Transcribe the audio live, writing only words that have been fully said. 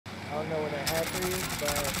I don't know where that hacker is,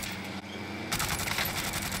 but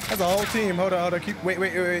That's a whole team. Hold on. Keep. Wait.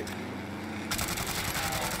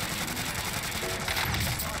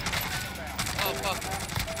 Oh, fuck.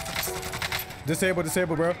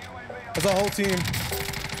 Disable, bro. That's a whole team.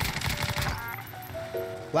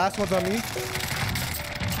 Last one's on me.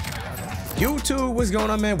 YouTube, what's going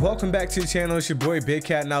on, man? Welcome back to the channel. It's your boy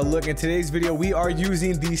Bigcat. Now look, in today's video we are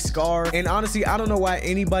using the Scar, and honestly I don't know why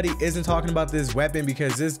anybody isn't talking about this weapon,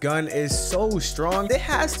 because this gun is so strong. It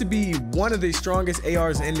has to be one of the strongest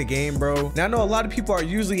ARs in the game, bro. Now I know a lot of people are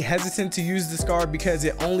usually hesitant to use the Scar because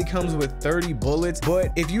it only comes with 30 bullets, but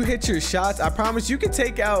if you hit your shots, I promise you can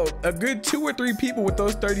take out a good 2 or 3 people with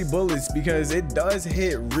those 30 bullets, because it does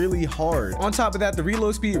hit really hard. On top of that, the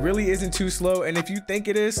reload speed really isn't too slow, and if you think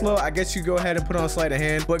it is slow, I guess you go ahead and put on sleight of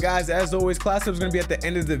hand. But guys, as always, class up is going to be at the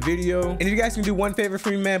end of the video, and if you guys can do one favor for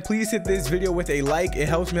me, man, please hit this video with a like. It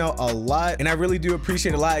helps me out a lot, and I really do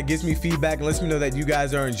appreciate it a lot. It gives me feedback and lets me know that you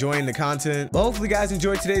guys are enjoying the content. But hopefully you guys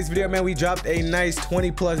enjoyed today's video, man. We dropped a nice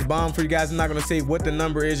 20+ bomb for you guys. I'm not going to say what the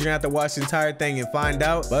number is. You're gonna have to watch the entire thing and find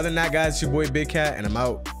out. But other than that, guys, it's your boy Bigcat, and I'm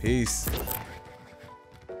out. Peace.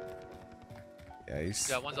 Nice.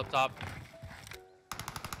 Yeah, one's up top.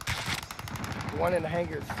 one in the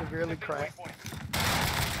hangar is severely cracked.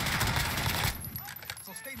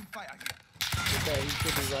 So stay in fire Okay, he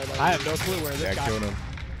should be right on. I have no clue where this guy killed him.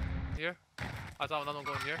 Here? I saw another one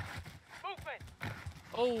going here.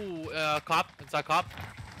 Oh, cop. Inside cop.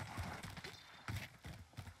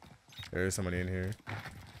 There is somebody in here.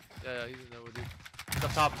 Yeah, he's in there with you. He's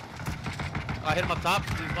up top. I hit him up top.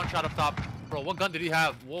 He's one shot up top. Bro, what gun did he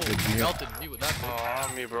have? Whoa, he melted me with that. Oh,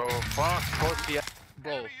 on me, bro. Fuck,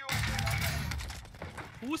 Bro.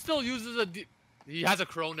 Who still uses a he has a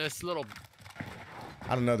Cronus, little.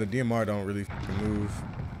 I don't know, the DMR don't really fucking move.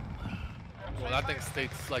 Well, that thing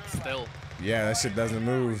stays like still. Yeah, that shit doesn't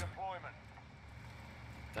move.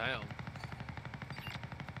 Damn.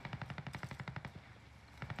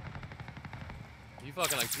 You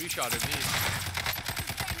fucking like 3-shotted me.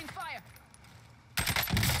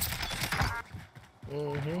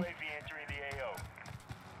 Oh,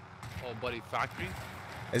 buddy, factory.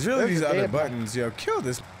 It's really these other buttons. Yo, kill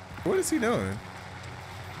this. What is he doing?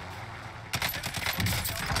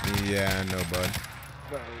 Yeah, no, bud.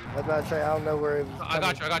 I was about to say, I don't know where it was. I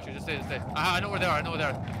got you. Just stay. I know where they are.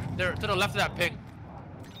 They're to the left of that ping.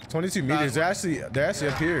 22 meters. They're actually up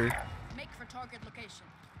here. Make for target location.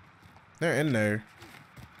 They're in there.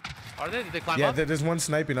 Are they? Did they climb Yeah, up? there's one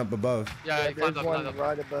sniping up above. Yeah, he climbed there's up. one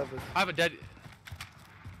right above us. I have a dead. Did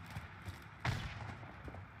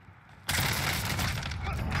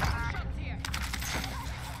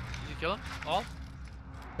you kill him? All?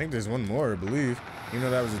 I think there's one more, I believe. You know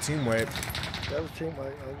that was a team wipe. That was team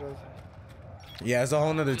wipe. Yeah, it's a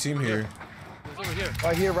whole nother team here. He's over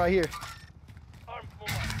here. Right here.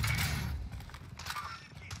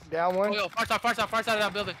 Down one. Oh, yo, far side of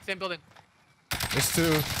that building. Same building. There's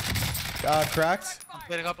 2. Cracked. I'm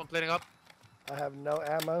plating up. I have no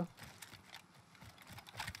ammo.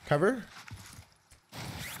 Cover.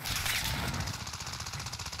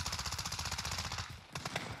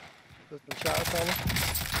 Put some shots on him.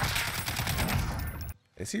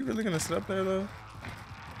 Is he really gonna sit up there though?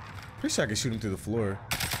 Pretty sure I can shoot him through the floor.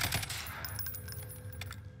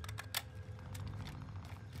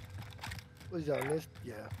 Who's on this?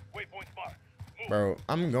 Yeah. Bro,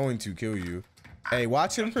 I'm going to kill you. Hey,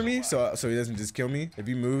 watch him for me so he doesn't just kill me. If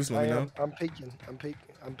he moves, let me know. I'm peeking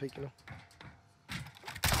him.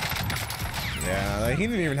 Yeah, like he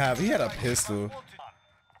didn't even have, he had a pistol.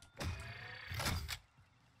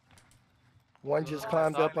 One just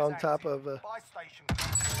climbed up on top of a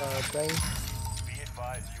thing. Be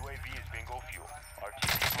advised, UAV is bingo fuel.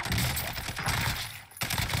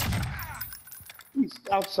 He's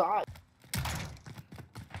outside.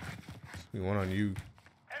 One on you.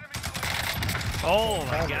 Oh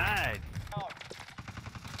my god.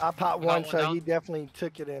 I popped one, so down. he definitely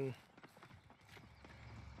took it in.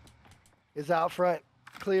 Is out front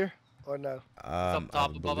clear or no? Up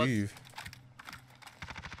top I above us. believe.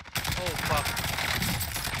 Oh fuck.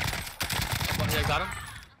 Yeah, got him.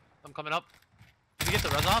 I'm coming up. Did you get the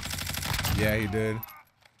res off? Yeah, he did.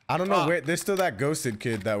 I don't know where. There's still that ghosted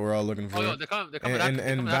kid that we're all looking for. Oh, yo, they're coming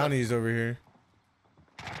and Bounty's over here.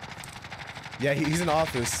 Yeah, he's in the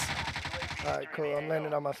office. All right, cool. I'm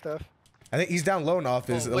landing on my stuff. I think he's down low in the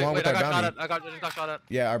office along with our bounty. I just got shot at.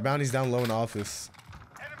 Yeah, our bounty's down low in the office.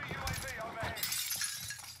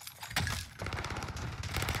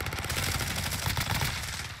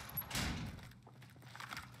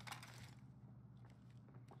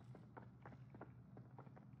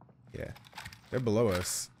 Yeah, they're below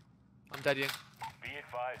us. I'm dead, Ying. Be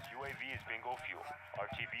advised, advised, UAV is bingo fuel.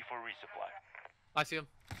 RTB for resupply. I see him.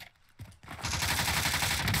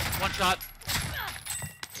 One shot.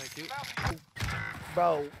 Thank you.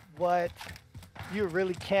 Bro, what? You're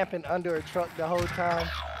really camping under a truck the whole time?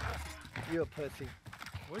 You a pussy.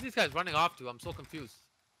 Where are these guys running off to? I'm so confused.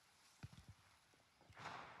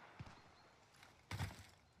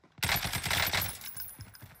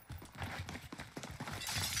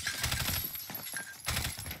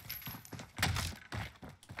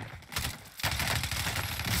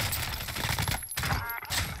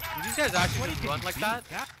 Do these guys actually just run like that?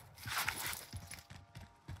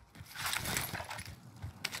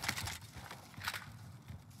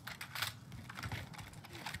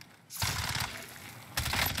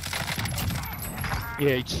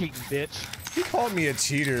 Yeah, you cheating bitch. He called me a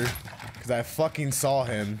cheater because I fucking saw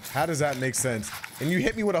him. How does that make sense? And you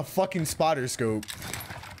hit me with a fucking spotter scope.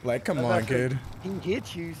 Like, come on, kid. He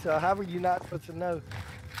hit you, so how were you not supposed to know?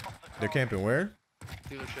 They're camping where?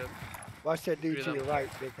 Dealership. Watch that dude to your right,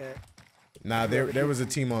 Bigcat. Nah, there was a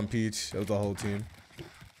team on Peach. It was the whole team.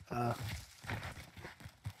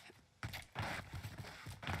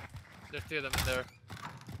 There's 3 of them in there.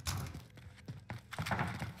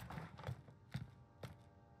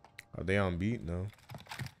 Are they on beat? No.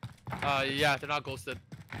 Yeah, they're not ghosted.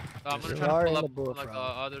 I'm gonna They try are to in pull the up bull on, like front.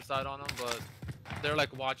 other side on them, but they're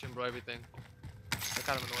like watching, bro, everything. They're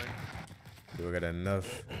kind of annoying. Do I got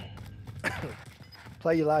enough?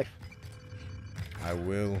 Play your life. I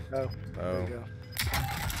will. Oh, there Oh. you go.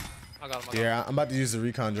 I got him. Yeah, I'm about to use the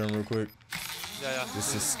recon drone real quick. Yeah.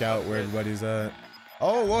 Just to scout where everybody's at.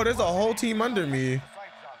 Oh, whoa, there's a whole team under me.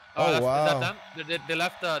 Oh, Is wow. that them? They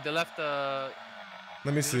left. Let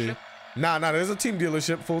me see. dealership? Nah, there's a team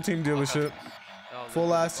dealership, full team dealership. Oh,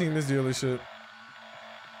 Full ass team is dealership.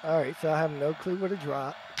 All right, so I have no clue where to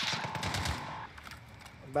drop.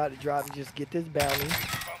 I'm about to drop and just get this bounty.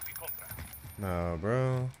 Nah,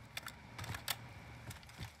 bro.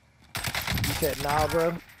 You said nah,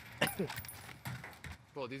 bro.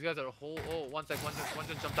 Bro, these guys are a whole. Oh, one just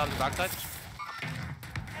jumped out of the backside.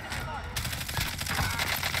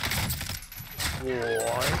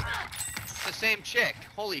 What? It's the same chick.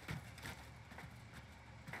 Holy.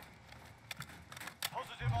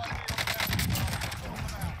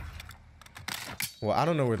 Well, I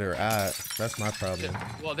don't know where they're at. That's my problem.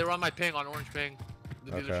 Well, they were on my ping, on orange ping.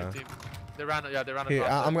 The dealership Okay. team. They ran. Yeah, they ran Here,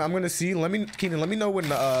 across. I'm gonna see. Keenan, let me know when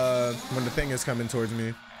the thing is coming towards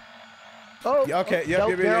me. Oh, Yeah, okay, oh, yep, nope,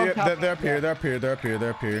 yep, on yep, top they're of- up here, they're up here, they're up here, they're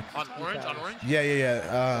up here. On orange. On orange.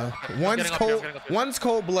 Yeah. I'm One's getting up here, I'm cold, getting up here. one's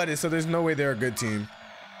cold-blooded, so there's no way they're a good team.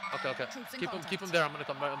 Okay. Troops in Keep contact. them there. I'm gonna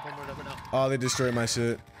come right. I'm coming right now. Oh, they destroyed my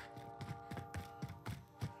shit.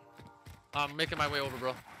 I'm making my way over,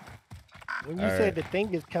 bro. When you All said right. the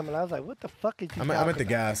thing is coming, I was like, what the fuck is you I'm talking at the about?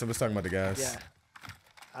 gas. I was talking about the gas.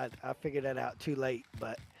 Yeah. I figured that out too late,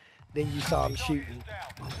 but then you saw him shooting.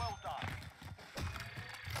 Well done.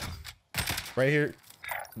 Right here.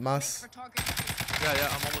 Mas. For target. Yeah.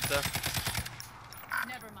 I'm almost there.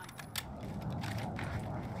 Never mind.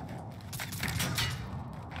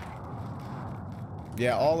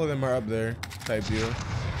 Yeah, all of them are up there. Type deal.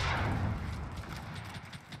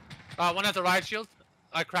 One has a riot shield.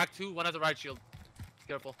 I cracked 2. One has a riot shield.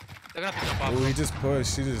 Careful. They're gonna have to jump off. Oh, bro. he just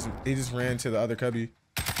pushed. He just ran to the other cubby.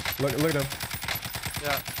 Look at him.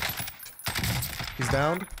 Yeah. He's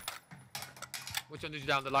downed. Which one did you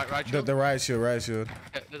down? The riot The, shield. the riot shield.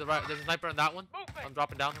 Okay, there's a sniper on that one. I'm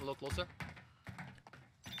dropping down a little closer.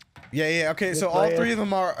 Yeah. Okay, so Good all player. 3 of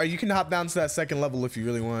them are. You can hop down to that second level if you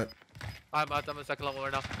really want. I'm at the second level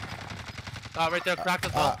right now. Right there, cracked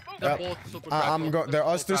as well. They're both super cracked. I'm bro. going. They're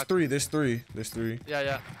There's both cracked. 3. There's 3. There's 3.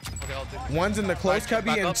 Yeah. Okay, I'll do. One's in the close Back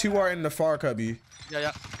cubby and up. 2 are in the far cubby.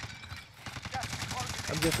 Yeah.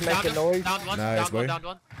 I'm just Down making one, noise. Down one. Nice, Down one. boy. Down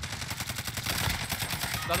one.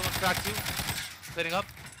 The other one's cracked too. Sitting up.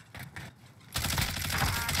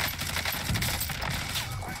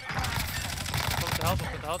 Come to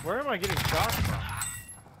help. Where am I getting shot from?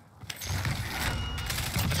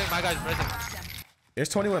 I think my guy's missing. There's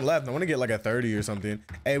 21 left. I want to get like a 30 or something.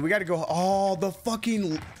 Hey, we got to go. Oh, the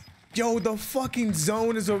fucking. Yo, the fucking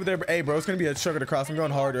zone is over there. Hey, bro, it's going to be a struggle to cross. I'm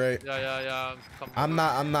going hard, right? Yeah. Coming.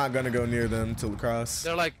 I'm not going to go near them to cross.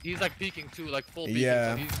 They're like, he's like peeking too, like full peeking.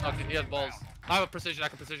 Yeah. So he's fucking, he has balls. I have a precision. I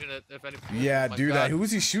can precision it if any. Yeah, Oh my do God. that. Who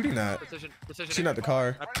was he shooting at? Precision. Shooting at the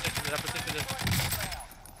car. I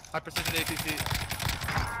precision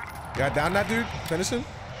ATC. Got down that dude? Finish him?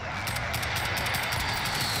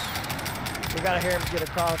 We gotta hear him get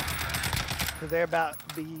across. Cause they're about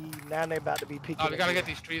to be, now they're about to be peeking. We gotta get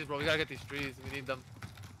these trees, bro. We gotta get these trees. We need them.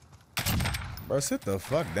 Bro, sit the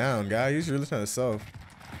fuck down, guy. He's really trying to self.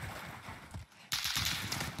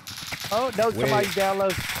 Oh, no, Wait. somebody's down low.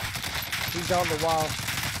 He's on the wall.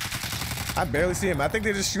 I barely see him. I think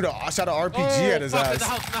they just shot an RPG Oh, at his fuck, ass. in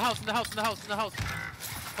the house.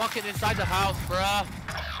 Fucking inside the house, bruh.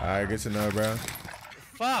 All right, good to know, bro.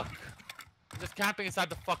 Fuck. Just camping inside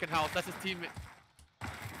the fucking house. That's his teammate.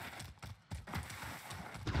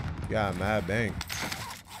 Yeah, mad bang.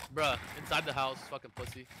 Bruh, inside the house, fucking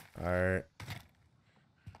pussy. All right.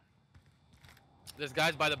 There's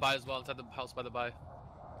guys by the by as well, inside the house by the by.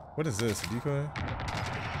 What is this? A decoy?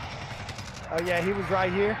 Oh, yeah, he was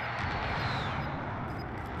right here.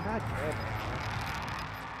 God damn it.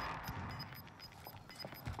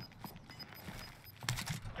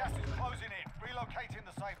 Gas is closing in. Relocating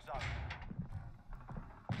the safe zone.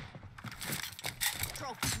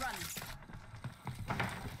 Trophies running.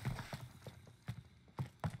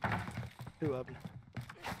 Two of them.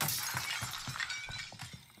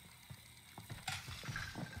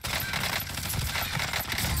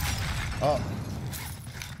 Oh,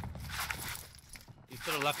 He's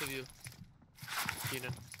to the left of you,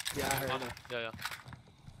 Keenan. Yeah, I heard him. Yeah.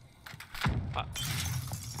 I'm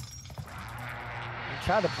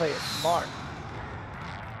trying to play it smart.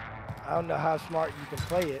 I don't know how smart you can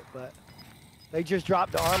play it, but they just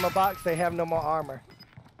dropped the armor box. They have no more armor.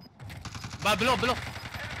 But below. can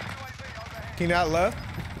you not left?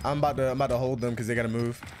 I'm about to hold them because they gotta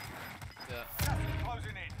move. Yeah. Closing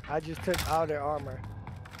in. I just took all their armor.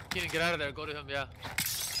 Keenan, get out of there. Go to him. Yeah.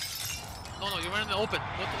 No, you're running in the open.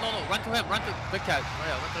 No, run to him. Run to Bigcat. Oh,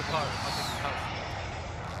 yeah, run to the car. I'll take the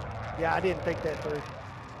house. Yeah, I didn't think that through.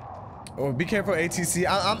 Oh, be careful, ATC.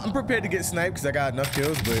 I'm prepared to get sniped because I got enough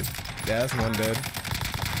kills, but yeah, that's one dead.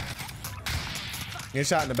 Get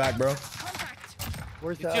shot in the back, bro.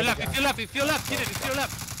 Where's the It's your other left. guy? It's your left. It's your left. Keenan, it's your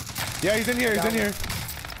left. Yeah, he's in here. He's in here.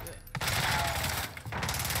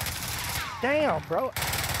 Damn, bro.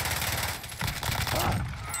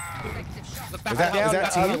 Look back. Is that- I downed that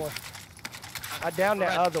that team? other one. I downed that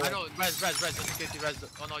Res, other I one. know. Res. Just in case you res.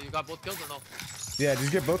 Oh no, you got both kills or no? Yeah, did you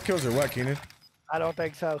get both kills or what, Keenan? I don't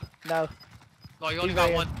think so. No. No, you only He got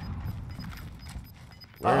ran. one.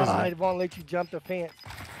 Where is he? It won't let you jump the fence.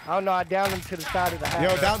 I don't know. I downed him to the side of the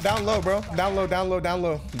house. Yo, down low, bro. Down low.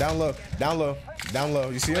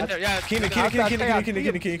 You see him? Right there, yeah. Keenan.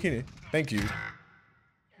 Thank you.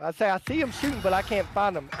 I say I see him shooting, but I can't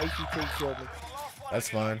find him. ACT killed me. That's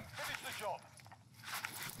fine. Finish the job.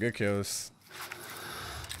 Good kills.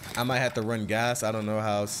 I might have to run gas. I don't know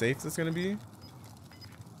how safe it's gonna be.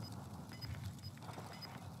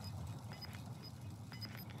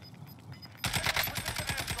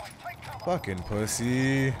 Fucking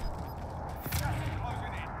pussy.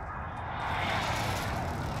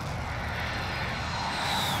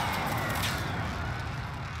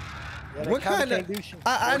 Yeah, they What kinda kind of? can't do shit.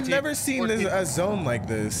 I've never seen this, 14. a zone like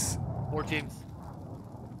this. 4 teams.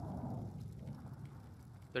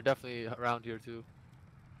 They're definitely around here too.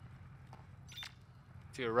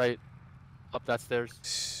 To your right, up that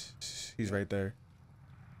stairs. He's right there.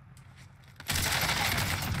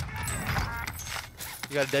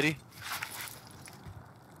 You got a Deddy?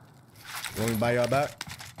 Want me to buy y'all back?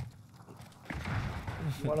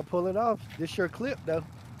 You want to pull it off? This your clip, though.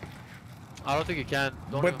 I don't think you can.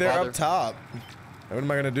 Don't But even they're bother. up top. What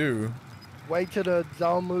am I gonna do? Wait till the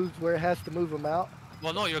zone moves where it has to move them out.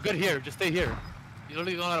 Well, no, you're good here. Just stay here. You don't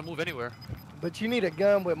even know how to move anywhere. But you need a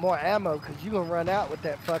gun with more ammo, because you're going to run out with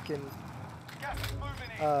that fucking... Gas is moving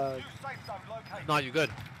in. Uh, New safe zone located. No, you good.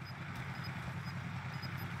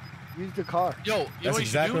 Use the car. Yo, you know That's what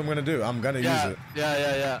exactly what you I'm gonna do. I'm gonna should do? use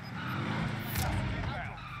it. Yeah.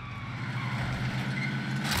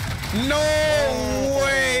 No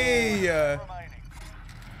way! Remaining.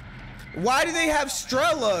 Why do they have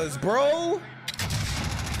Strellas, bro?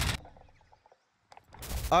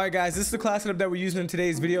 Alright guys, this is the class setup that we're using in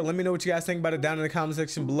today's video. Let me know what you guys think about it down in the comment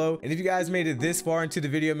section below. And if you guys made it this far into the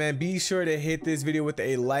video, man, be sure to hit this video with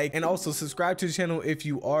a like. And also subscribe to the channel if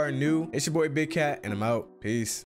you are new. It's your boy Bigcat, and I'm out. Peace.